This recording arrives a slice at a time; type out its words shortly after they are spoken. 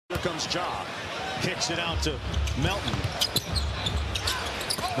Here comes Ja. Kicks it out to Melton.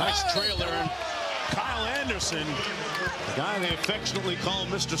 Nice trailer. And Kyle Anderson, the guy they affectionately call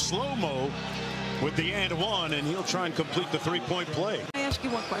Mr. Slow-Mo, with the and one, and he'll try and complete the three-point play. Can I ask you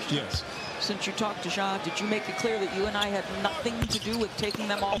one question? Yes. Since you talked to Ja, did you make it clear that you and I had nothing to do with taking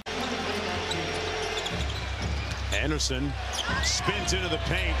them off? Anderson spins into the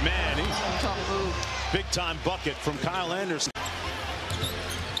paint. Man, he's Tough move. big-time bucket from Kyle Anderson.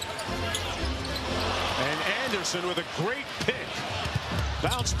 And Anderson with a great pick.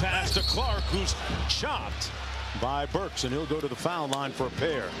 Bounce pass to Clark, who's chopped by Burks, and he'll go to the foul line for a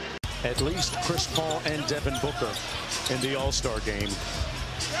pair. At least Chris Paul and Devin Booker in the All-Star game.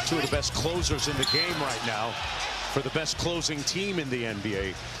 Two of the best closers in the game right now for the best closing team in the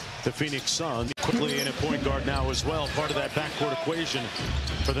NBA, the Phoenix Suns. Quickly in at point guard now as well, part of that backcourt equation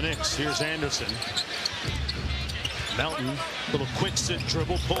for the Knicks. Here's Anderson. Melton, little quick sit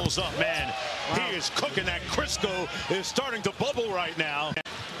dribble, pulls up. Man, wow. He is cooking. That Crisco is starting to bubble right now.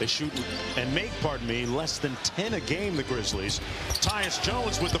 They shoot and make, pardon me, less than 10 a game, the Grizzlies. Tyus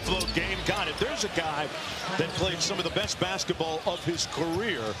Jones with the float game. Got it. There's a guy that played some of the best basketball of his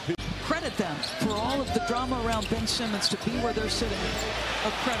career. Credit them for all of the drama around Ben Simmons to be where they're sitting.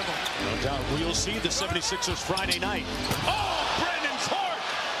 Incredible. No doubt. We'll see the 76ers Friday night. Oh, Brandon Clark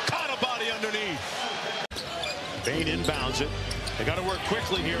caught a body underneath. Bain inbounds it. They got to work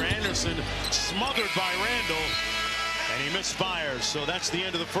quickly here. Anderson smothered by Randall, and he misfires. So that's the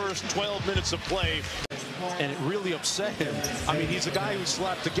end of the first 12 minutes of play. And it really upset him. I mean, he's a guy who's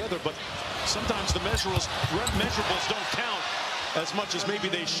slapped together, but sometimes the measurables don't count as much as maybe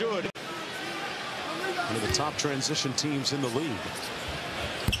they should. One of the top transition teams in the league.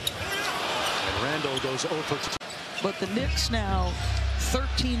 And Randall goes over to. But the Knicks now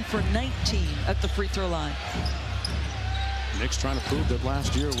 13 for 19 at the free throw line. Knicks trying to prove that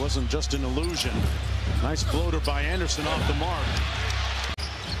last year wasn't just an illusion. Nice floater by Anderson off the mark.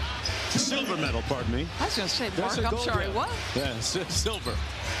 Silver medal, pardon me. I was going to say, Mark, I'm sorry, what? Yeah, silver.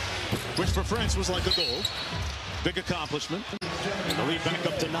 Which for France was like a gold. Big accomplishment. The lead back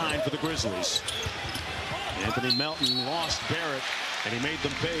up to 9 for the Grizzlies. Anthony Melton lost Barrett, and he made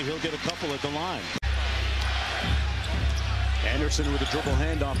them pay. He'll get a couple at the line. Anderson with a dribble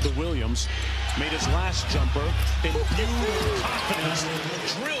handoff to Williams. Made his last jumper. Imbued with confidence.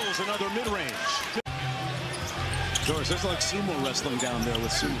 Drills another mid-range. Doris, that's like sumo wrestling down there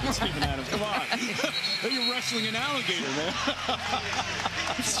with Steven Adams. Come on. You're wrestling an alligator, man.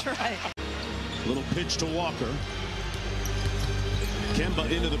 That's right. Little pitch to Walker. Kemba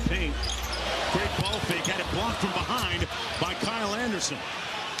into the paint. Great ball fake. Had it blocked from behind by Kyle Anderson.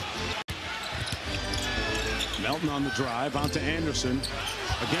 Melton on the drive, onto Anderson,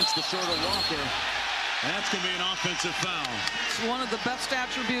 against the shorter Walker. And that's going to be an offensive foul. It's one of the best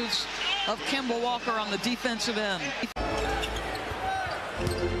attributes of Kemba Walker on the defensive end.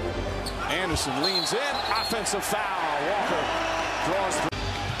 Anderson leans in, offensive foul. Walker draws the.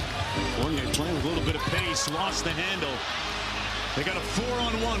 Fournier playing with a little bit of pace, lost the handle. They got a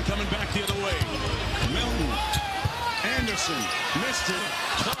 4-on-1 coming back the other way. Melton, Anderson, missed it.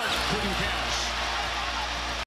 Clark couldn't catch.